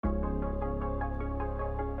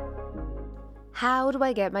How do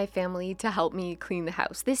I get my family to help me clean the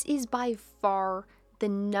house? This is by far the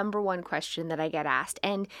number one question that I get asked.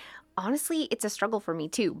 And honestly, it's a struggle for me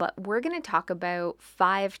too. But we're going to talk about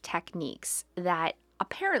 5 techniques that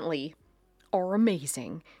apparently are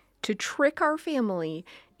amazing to trick our family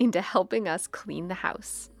into helping us clean the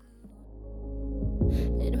house.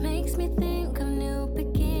 It makes me think of new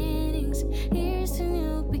beginnings. Here's to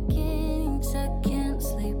new beginnings. I can't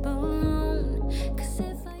sleep alone. 'Cause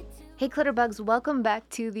if I Hey Clutterbugs, welcome back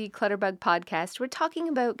to the Clutterbug Podcast. We're talking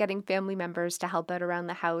about getting family members to help out around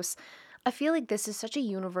the house. I feel like this is such a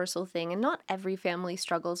universal thing, and not every family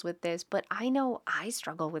struggles with this, but I know I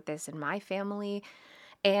struggle with this in my family.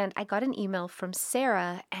 And I got an email from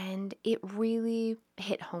Sarah, and it really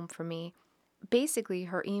hit home for me. Basically,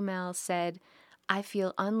 her email said, I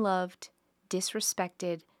feel unloved,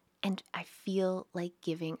 disrespected, and I feel like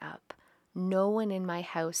giving up. No one in my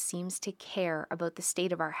house seems to care about the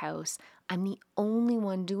state of our house. I'm the only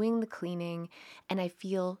one doing the cleaning, and I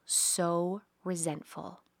feel so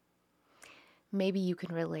resentful. Maybe you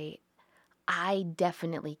can relate. I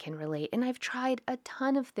definitely can relate, and I've tried a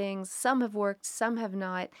ton of things. Some have worked, some have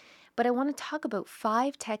not, but I want to talk about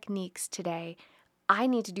 5 techniques today. I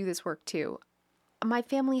need to do this work too. My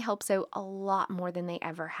family helps out a lot more than they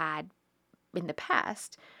ever had in the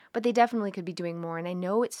past, but they definitely could be doing more. And I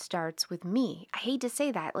know it starts with me. I hate to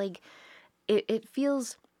say that. It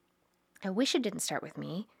feels, I wish it didn't start with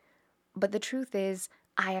me, but the truth is,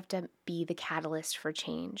 I have to be the catalyst for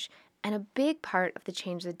change. And a big part of the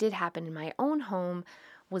change that did happen in my own home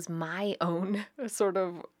was my own sort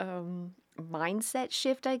of mindset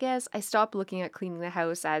shift, I guess. I stopped looking at cleaning the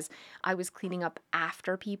house as I was cleaning up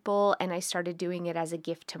after people, and I started doing it as a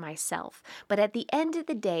gift to myself. But at the end of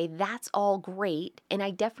the day, that's all great, and I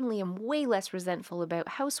definitely am way less resentful about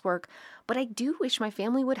housework, but I do wish my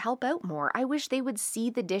family would help out more. I wish they would see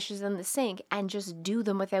the dishes in the sink and just do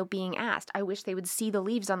them without being asked. I wish they would see the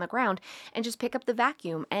leaves on the ground and just pick up the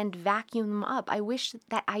vacuum and vacuum them up. I wish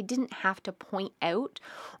that I didn't have to point out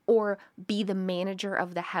or be the manager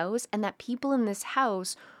of the house, and that people in this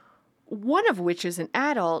house, one of which is an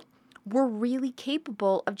adult, were really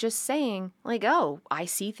capable of just saying, like, oh, I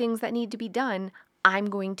see things that need to be done. I'm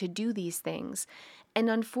going to do these things. And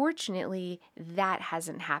unfortunately, that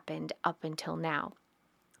hasn't happened up until now.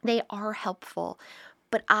 They are helpful,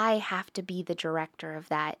 but I have to be the director of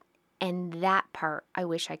that. And that part, I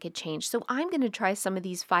wish I could change. So I'm going to try some of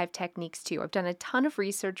these 5 techniques too. I've done a ton of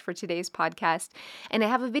research for today's podcast, and I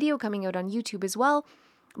have a video coming out on YouTube as well.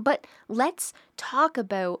 But let's talk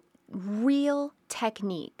about real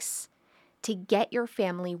techniques to get your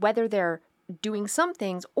family, whether they're doing some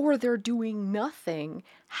things or they're doing nothing.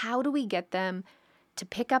 How do we get them to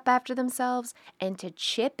pick up after themselves and to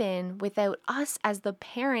chip in without us as the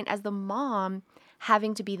parent, as the mom,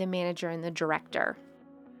 having to be the manager and the director?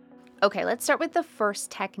 Okay, let's start with the first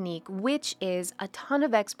technique, which is a ton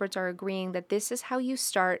of experts are agreeing that this is how you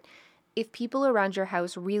start if people around your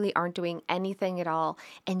house really aren't doing anything at all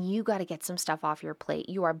and you got to get some stuff off your plate.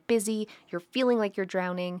 You are busy, you're feeling like you're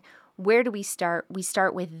drowning. Where do we start? We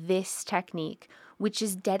start with this technique, which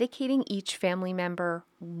is dedicating each family member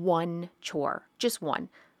one chore, just one.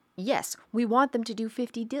 Yes, we want them to do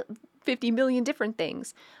 50 million different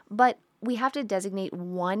things, but we have to designate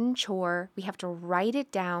one chore. We have to write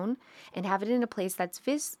it down and have it in a place that's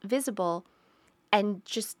visible, and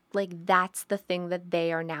just like that's the thing that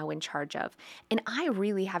they are now in charge of. And I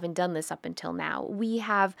really haven't done this up until now. We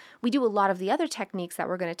do a lot of the other techniques that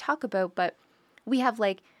we're going to talk about, but we have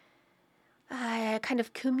like kind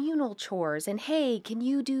of communal chores, and hey, can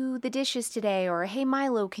you do the dishes today? Or hey,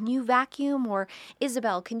 Milo, can you vacuum? Or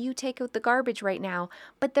Isabel, can you take out the garbage right now?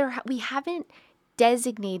 But we haven't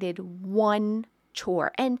designated one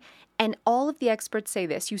chore. And all of the experts say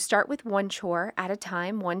this: you start with one chore at a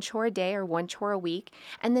time, one chore a day or one chore a week.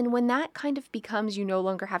 And then when that kind of becomes, you no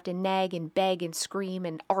longer have to nag and beg and scream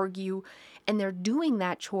and argue, and they're doing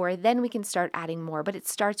that chore, then we can start adding more. But it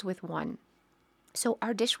starts with one. So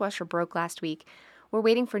our dishwasher broke last week. We're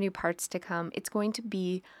waiting for new parts to come. It's going to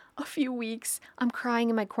be a few weeks. I'm crying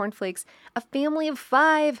in my cornflakes. A family of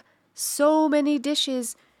 5, so many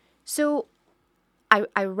dishes. So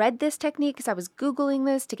I read this technique because I was Googling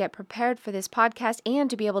this to get prepared for this podcast and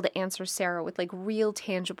to be able to answer Sarah with like real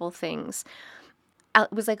tangible things. It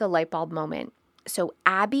was like a light bulb moment. So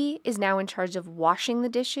Abby is now in charge of washing the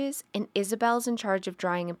dishes, and Isabel's in charge of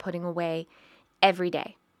drying and putting away every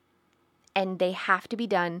day. And they have to be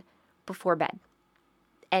done before bed.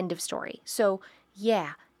 End of story. So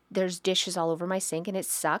yeah, there's dishes all over my sink and it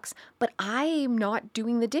sucks, but I'm not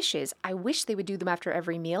doing the dishes. I wish they would do them after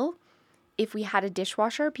every meal. if we had a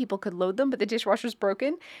dishwasher, people could load them, but the dishwasher's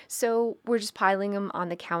broken. So we're just piling them on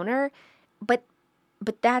the counter. But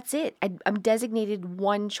that's it. I'm designated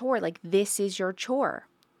one chore. Like, this is your chore.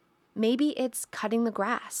 Maybe it's cutting the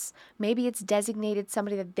grass. Maybe it's designated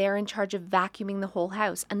somebody that they're in charge of vacuuming the whole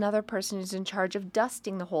house. Another person is in charge of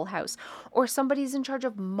dusting the whole house. Or somebody's in charge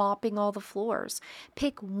of mopping all the floors.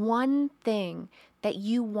 Pick one thing that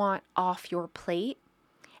you want off your plate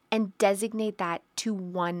and designate that to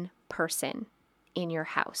one person in your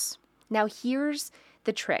house. Now, here's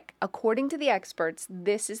the trick. According to the experts,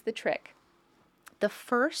 this is the trick. The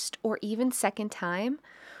first or even second time,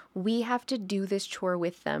 we have to do this chore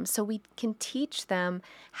with them so we can teach them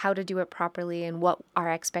how to do it properly and what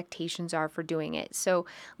our expectations are for doing it. So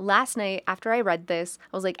last night, after I read this,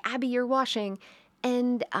 I was like, Abby, you're washing.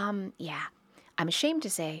 And yeah, I'm ashamed to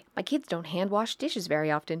say my kids don't hand wash dishes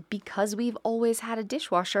very often because we've always had a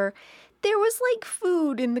dishwasher. There was like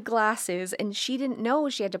food in the glasses and she didn't know.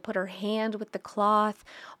 She had to put her hand with the cloth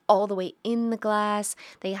all the way in the glass.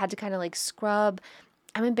 They had to kind of like scrub.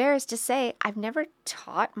 I'm embarrassed to say I've never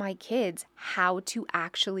taught my kids how to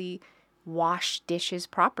actually wash dishes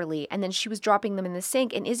properly. And then she was dropping them in the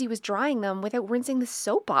sink and Izzy was drying them without rinsing the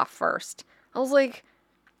soap off first. I was like,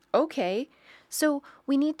 okay. So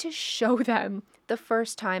we need to show them the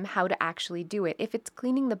first time how to actually do it. If it's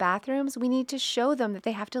cleaning the bathrooms, we need to show them that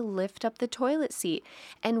they have to lift up the toilet seat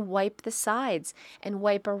and wipe the sides and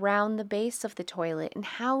wipe around the base of the toilet and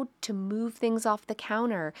how to move things off the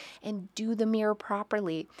counter and do the mirror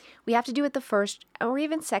properly. We have to do it the first or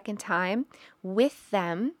even second time with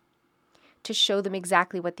them to show them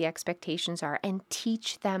exactly what the expectations are and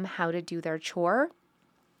teach them how to do their chore.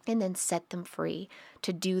 And then set them free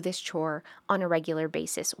to do this chore on a regular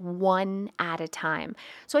basis, one at a time.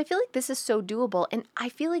 So I feel like this is so doable. And I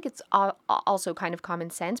feel like it's also kind of common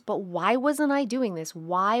sense. But why wasn't I doing this?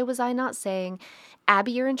 Why was I not saying,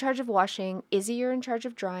 Abby, you're in charge of washing. Izzy, you're in charge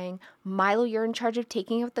of drying. Milo, you're in charge of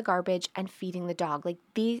taking out the garbage and feeding the dog. Like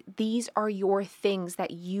these are your things that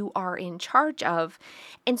you are in charge of.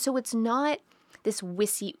 And so it's not this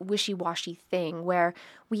wishy-washy thing where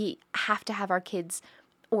we have to have our kids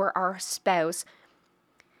or our spouse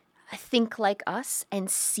think like us and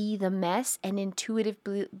see the mess and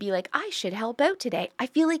intuitively be like, I should help out today. I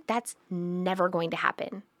feel like that's never going to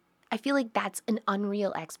happen. I feel like that's an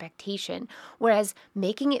unreal expectation. Whereas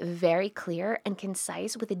making it very clear and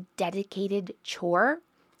concise with a dedicated chore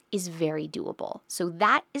is very doable. So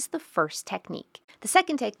that is the first technique. The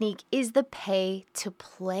second technique is the pay to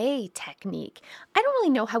play technique. I don't really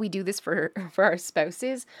know how we do this for our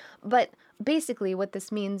spouses, but basically what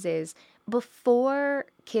this means is before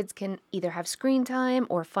kids can either have screen time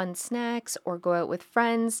or fun snacks or go out with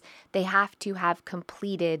friends, they have to have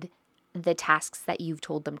completed the tasks that you've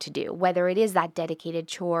told them to do, whether it is that dedicated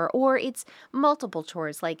chore or it's multiple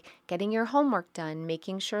chores like getting your homework done,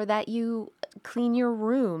 making sure that you clean your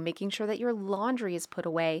room, making sure that your laundry is put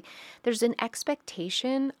away. There's an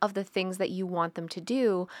expectation of the things that you want them to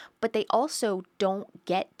do, but they also don't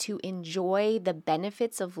get to enjoy the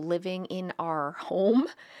benefits of living in our home,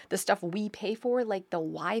 the stuff we pay for, like the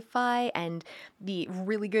Wi-Fi and the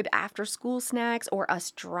really good after-school snacks or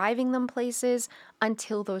us driving them places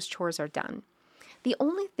until those chores are done. The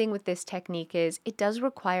only thing with this technique is it does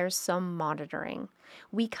require some monitoring.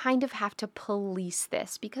 We kind of have to police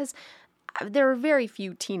this because there are very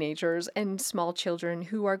few teenagers and small children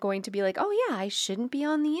who are going to be like, oh yeah, I shouldn't be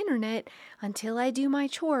on the internet until I do my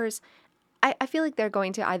chores. I feel like they're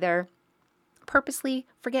going to either purposely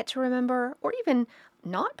forget to remember or even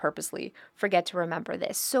not purposely forget to remember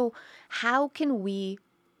this. So how can we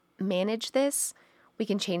manage this? We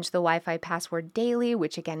can change the Wi-Fi password daily,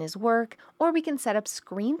 which again is work, or we can set up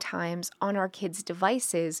screen times on our kids'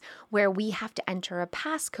 devices where we have to enter a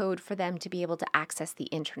passcode for them to be able to access the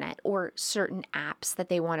internet or certain apps that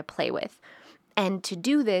they want to play with. And to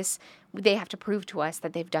do this, they have to prove to us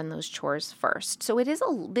that they've done those chores first. So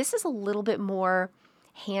this is a little bit more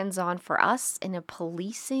hands-on for us in a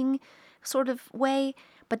policing sort of way,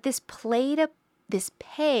 but this pay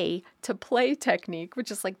to play technique,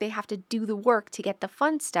 which is like they have to do the work to get the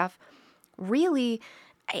fun stuff, really,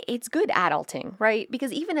 it's good adulting, right?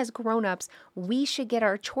 Because even as grown-ups, we should get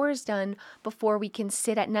our chores done before we can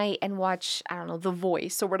sit at night and watch, I don't know, The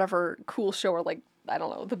Voice or whatever cool show, or like, I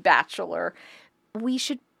don't know, The Bachelor. We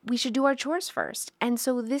should do our chores first. And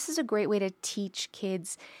so this is a great way to teach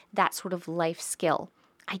kids that sort of life skill.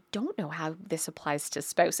 I don't know how this applies to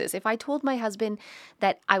spouses. If I told my husband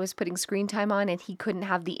that I was putting screen time on and he couldn't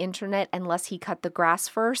have the internet unless he cut the grass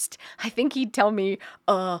first, I think he'd tell me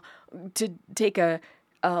to take a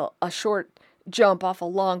short jump off a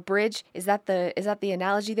long bridge. Is that the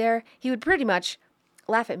analogy there? He would pretty much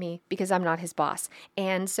laugh at me because I'm not his boss.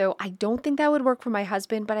 And so I don't think that would work for my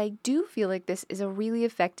husband, but I do feel like this is a really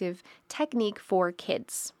effective technique for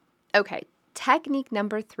kids. Okay, technique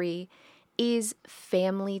number 3 is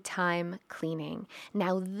family time cleaning.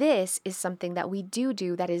 Now, this is something that we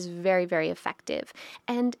do that is very, very effective.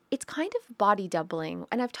 And it's kind of body doubling.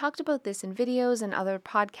 And I've talked about this in videos and other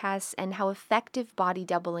podcasts and how effective body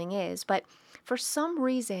doubling is. But for some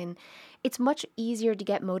reason, it's much easier to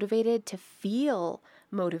get motivated, to feel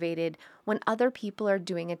motivated when other people are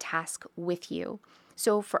doing a task with you.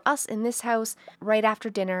 So for us in this house, right after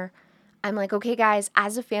dinner, I'm like, okay, guys,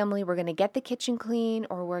 as a family, we're going to get the kitchen clean,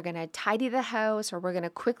 or we're going to tidy the house, or we're going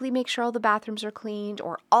to quickly make sure all the bathrooms are cleaned,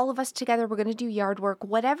 or all of us together, we're going to do yard work,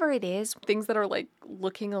 whatever it is, things that are like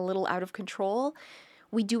looking a little out of control.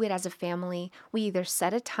 We do it as a family. We either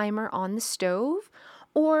set a timer on the stove,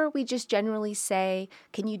 or we just generally say,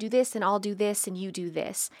 can you do this? And I'll do this, and you do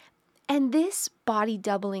this. And this body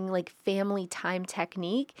doubling, like family time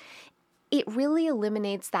technique, it really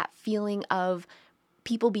eliminates that feeling of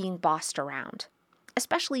people being bossed around,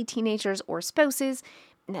 especially teenagers or spouses.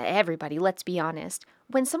 Everybody, let's be honest.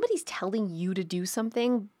 When somebody's telling you to do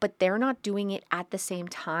something, but they're not doing it at the same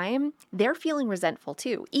time, they're feeling resentful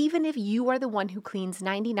too. Even if you are the one who cleans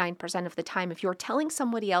 99% of the time, if you're telling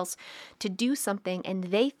somebody else to do something and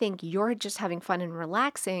they think you're just having fun and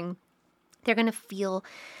relaxing, they're going to feel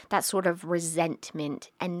that sort of resentment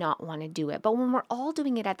and not want to do it. But when we're all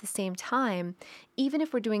doing it at the same time, even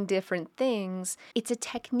if we're doing different things, it's a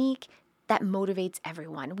technique that motivates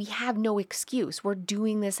everyone. We have no excuse. We're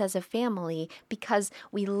doing this as a family because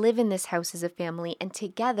we live in this house as a family, and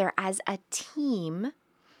together as a team,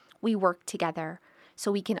 we work together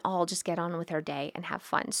so we can all just get on with our day and have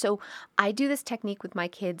fun. So I do this technique with my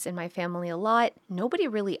kids and my family a lot. Nobody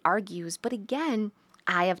really argues, but again,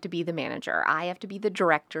 I have to be the manager. I have to be the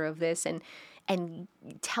director of this and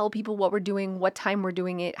tell people what we're doing, what time we're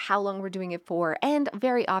doing it, how long we're doing it for, and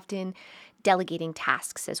very often delegating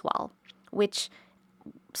tasks as well, which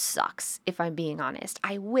sucks if I'm being honest.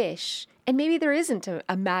 I wish, and maybe there isn't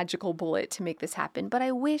a magical bullet to make this happen, but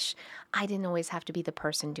I wish I didn't always have to be the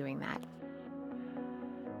person doing that.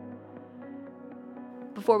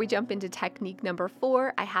 Before we jump into technique number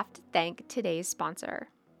 4, I have to thank today's sponsor.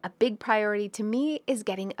 A big priority to me is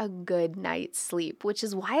getting a good night's sleep, which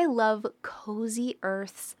is why I love Cozy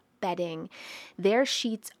Earth's bedding. Their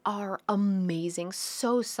sheets are amazing,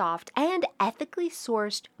 so soft, and ethically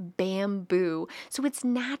sourced bamboo, so it's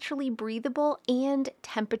naturally breathable and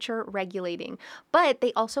temperature regulating. But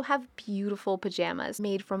they also have beautiful pajamas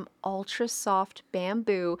made from ultra soft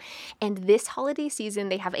bamboo, and this holiday season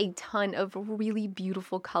they have a ton of really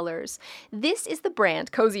beautiful colors. This is the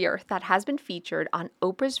brand Cozy Earth that has been featured on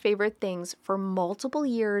Oprah's Favorite Things for multiple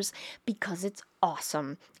years because it's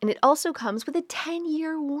awesome. And it also comes with a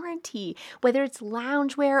 10-year warranty. Whether it's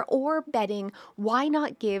loungewear or bedding, why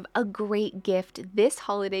not give a great gift this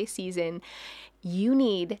holiday season? You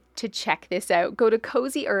need to check this out. Go to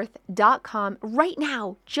CozyEarth.com right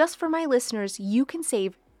now. Just for my listeners, you can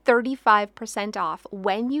save 35% off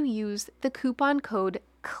when you use the coupon code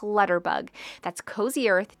Clutterbug. That's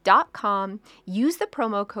CozyEarth.com. Use the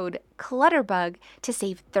promo code Clutterbug to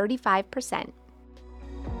save 35%.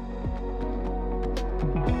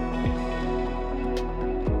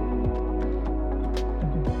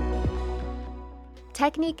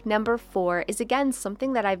 Technique number 4 is again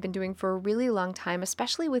something that I've been doing for a really long time,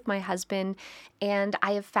 especially with my husband, and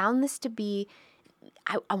I have found this to be,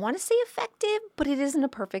 I want to say effective, but it isn't a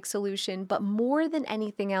perfect solution. But more than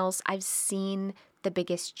anything else, I've seen the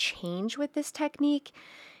biggest change with this technique,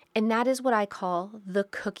 and that is what I call the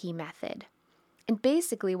cookie method. And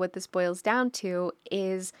basically what this boils down to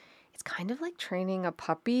is it's kind of like training a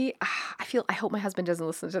puppy. I hope my husband doesn't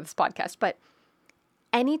listen to this podcast, but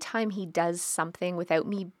anytime he does something without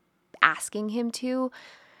me asking him to,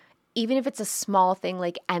 even if it's a small thing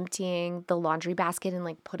like emptying the laundry basket and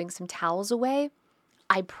like putting some towels away,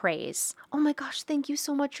 I praise. Oh my gosh, thank you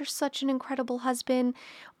so much. You're such an incredible husband.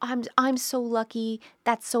 I'm so lucky.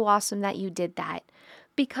 That's so awesome that you did that.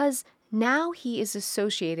 Because now he is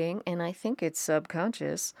associating, and I think it's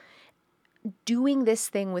subconscious, doing this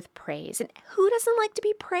thing with praise. And who doesn't like to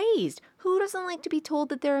be praised? Who doesn't like to be told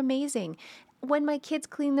that they're amazing? When my kids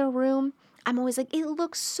clean their room, I'm always like, it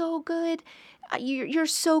looks so good. You're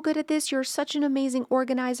so good at this. You're such an amazing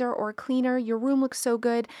organizer or cleaner. Your room looks so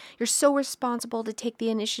good. You're so responsible to take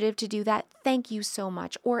the initiative to do that. Thank you so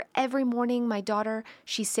much. Or every morning, my daughter,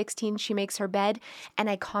 she's 16, she makes her bed, and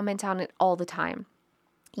I comment on it all the time.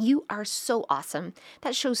 You are so awesome.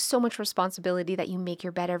 That shows so much responsibility that you make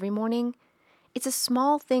your bed every morning. It's a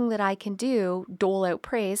small thing that I can do, dole out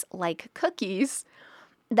praise, like cookies,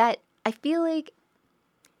 that I feel like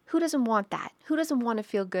who doesn't want that? Who doesn't want to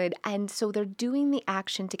feel good? And so they're doing the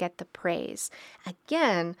action to get the praise.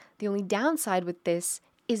 Again, the only downside with this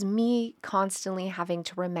is me constantly having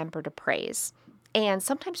to remember to praise. And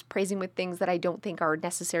sometimes praising with things that I don't think are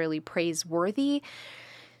necessarily praiseworthy.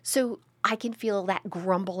 So I can feel that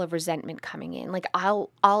grumble of resentment coming in. Like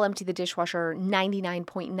I'll empty the dishwasher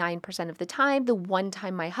 99.9% of the time. The one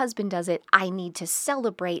time my husband does it, I need to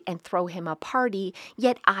celebrate and throw him a party,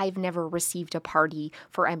 yet I've never received a party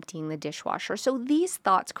for emptying the dishwasher. So these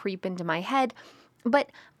thoughts creep into my head,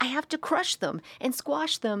 but I have to crush them and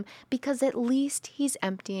squash them because at least he's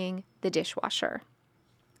emptying the dishwasher.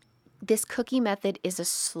 This cookie method is a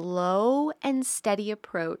slow and steady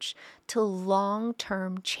approach to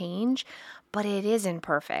long-term change, but it isn't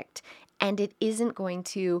perfect. And it isn't going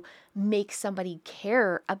to make somebody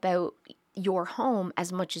care about your home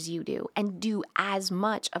as much as you do and do as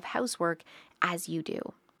much of housework as you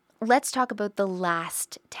do. Let's talk about the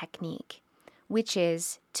last technique, which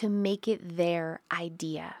is to make it their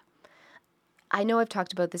idea. I know I've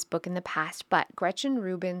talked about this book in the past, but Gretchen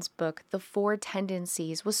Rubin's book, The 4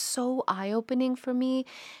 Tendencies, was so eye-opening for me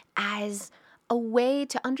as a way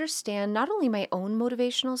to understand not only my own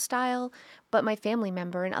motivational style, but my family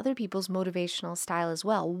member and other people's motivational style as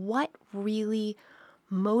well. What really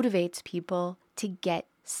motivates people to get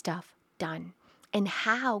stuff done? And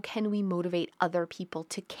how can we motivate other people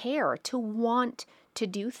to care, to want to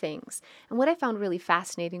do things? And what I found really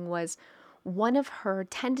fascinating was one of her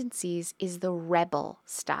tendencies is the rebel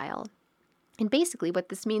style. And basically what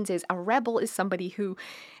this means is a rebel is somebody who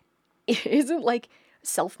isn't like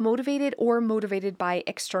self-motivated or motivated by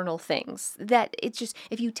external things. That it's just,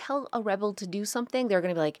 if you tell a rebel to do something, they're going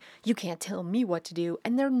to be like, you can't tell me what to do.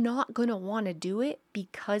 And they're not going to want to do it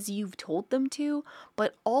because you've told them to.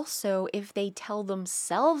 But also, if they tell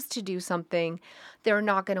themselves to do something, they're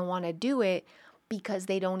not going to want to do it because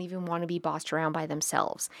they don't even want to be bossed around by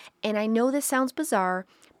themselves. And I know this sounds bizarre,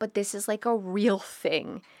 but this is like a real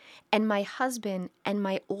thing. And my husband and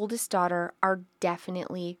my oldest daughter are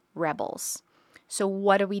definitely rebels. So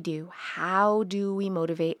what do? How do we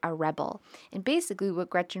motivate a rebel? And basically what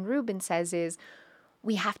Gretchen Rubin says is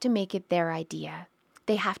we have to make it their idea.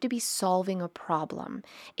 They have to be solving a problem.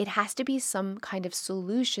 It has to be some kind of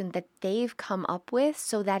solution that they've come up with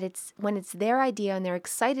so that it's when it's their idea and they're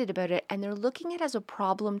excited about it and they're looking at it as a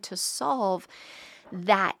problem to solve,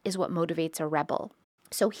 that is what motivates a rebel.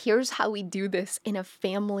 So here's how we do this in a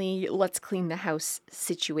family, let's clean the house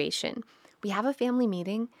situation. We have a family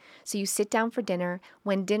meeting. So you sit down for dinner.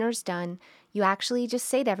 When dinner's done, you actually just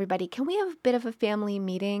say to everybody, can we have a bit of a family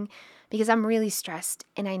meeting? Because I'm really stressed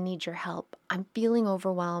and I need your help. I'm feeling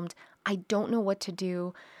overwhelmed. I don't know what to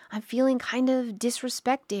do. I'm feeling kind of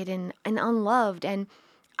disrespected and unloved. And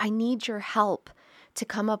I need your help to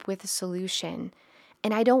come up with a solution.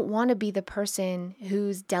 And I don't want to be the person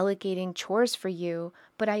who's delegating chores for you,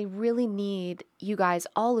 but I really need you guys,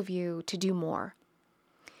 all of you, to do more.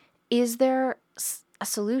 Is there a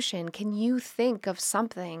solution? Can you think of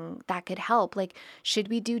something that could help? Like, should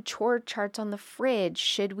we do chore charts on the fridge?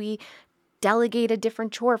 Should we delegate a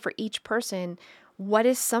different chore for each person? What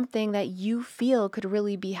is something that you feel could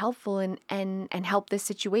really be helpful and help this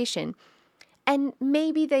situation? And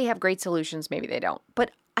maybe they have great solutions, maybe they don't.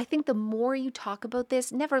 But I think the more you talk about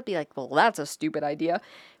this, never be like, well, that's a stupid idea.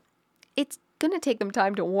 It's going to take them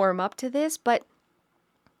time to warm up to this, but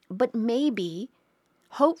maybe,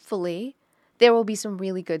 hopefully, there will be some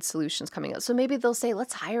really good solutions coming out. So maybe they'll say,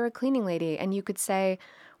 let's hire a cleaning lady. And you could say,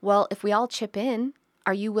 well, if we all chip in,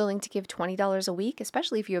 are you willing to give $20 a week,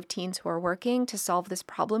 especially if you have teens who are working, to solve this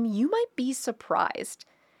problem? You might be surprised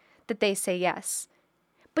that they say yes.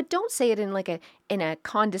 But don't say it in a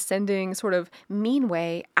condescending sort of mean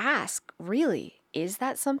way. Ask, really, is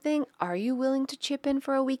that something? Are you willing to chip in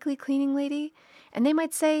for a weekly cleaning lady? And they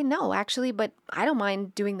might say, no, actually, but I don't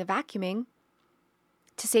mind doing the vacuuming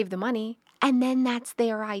to save the money. And then that's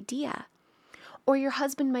their idea. Or your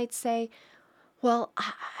husband might say, well,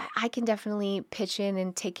 I can definitely pitch in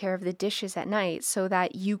and take care of the dishes at night so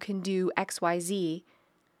that you can do X, Y, Z.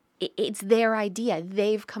 It's their idea.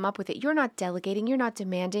 They've come up with it. You're not delegating. You're not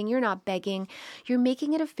demanding. You're not begging. You're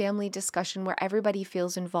making it a family discussion where everybody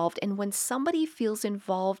feels involved. And when somebody feels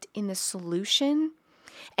involved in the solution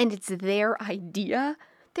and it's their idea,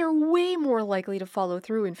 they're way more likely to follow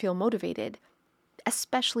through and feel motivated,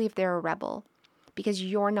 especially if they're a rebel, because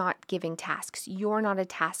you're not giving tasks. You're not a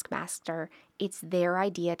taskmaster. It's their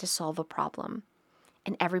idea to solve a problem.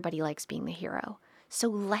 And everybody likes being the hero. So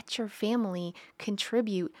let your family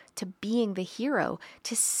contribute to being the hero,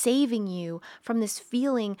 to saving you from this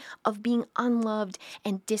feeling of being unloved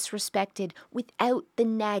and disrespected without the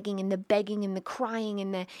nagging and the begging and the crying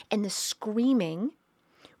and the screaming,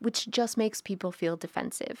 which just makes people feel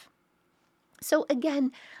defensive. So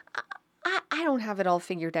again, I don't have it all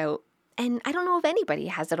figured out, and I don't know if anybody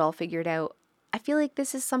has it all figured out. I feel like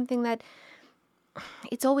this is something that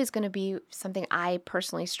it's always going to be something I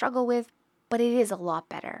personally struggle with, but it is a lot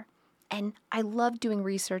better. And I love doing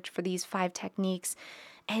research for these 5 techniques,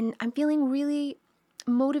 and I'm feeling really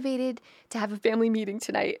motivated to have a family meeting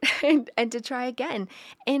tonight and to try again.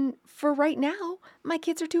 And for right now, my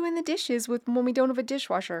kids are doing the dishes when we don't have a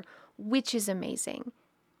dishwasher, which is amazing.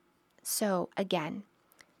 So again,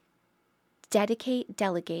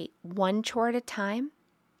 delegate one chore at a time.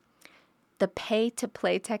 The pay to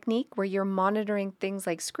play technique, where you're monitoring things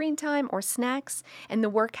like screen time or snacks, and the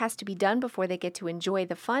work has to be done before they get to enjoy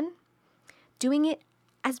the fun. Doing it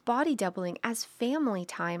as body doubling, as family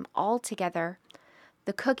time all together.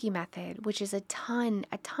 The cookie method, which is a ton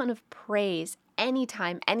of praise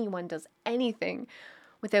anytime anyone does anything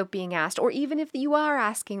without being asked, or even if you are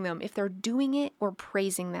asking them, if they're doing it or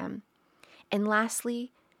praising them. And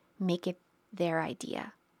lastly, make it their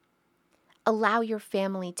idea. Allow your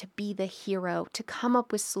family to be the hero, to come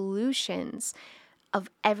up with solutions of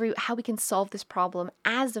how we can solve this problem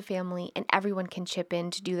as a family, and everyone can chip in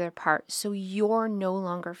to do their part, so you're no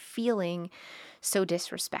longer feeling so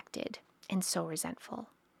disrespected and so resentful.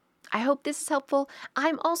 I hope this is helpful.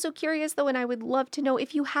 I'm also curious though, and I would love to know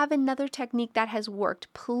if you have another technique that has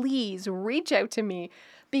worked. Please reach out to me,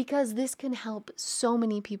 because this can help so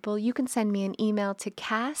many people. You can send me an email to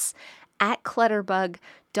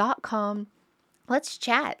cass@clutterbug.com. Let's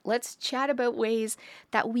chat. Let's chat about ways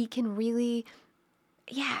that we can really,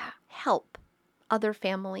 help other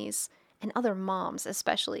families and other moms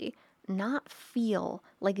especially not feel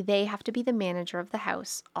like they have to be the manager of the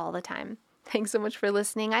house all the time. Thanks so much for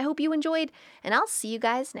listening. I hope you enjoyed, and I'll see you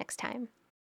guys next time.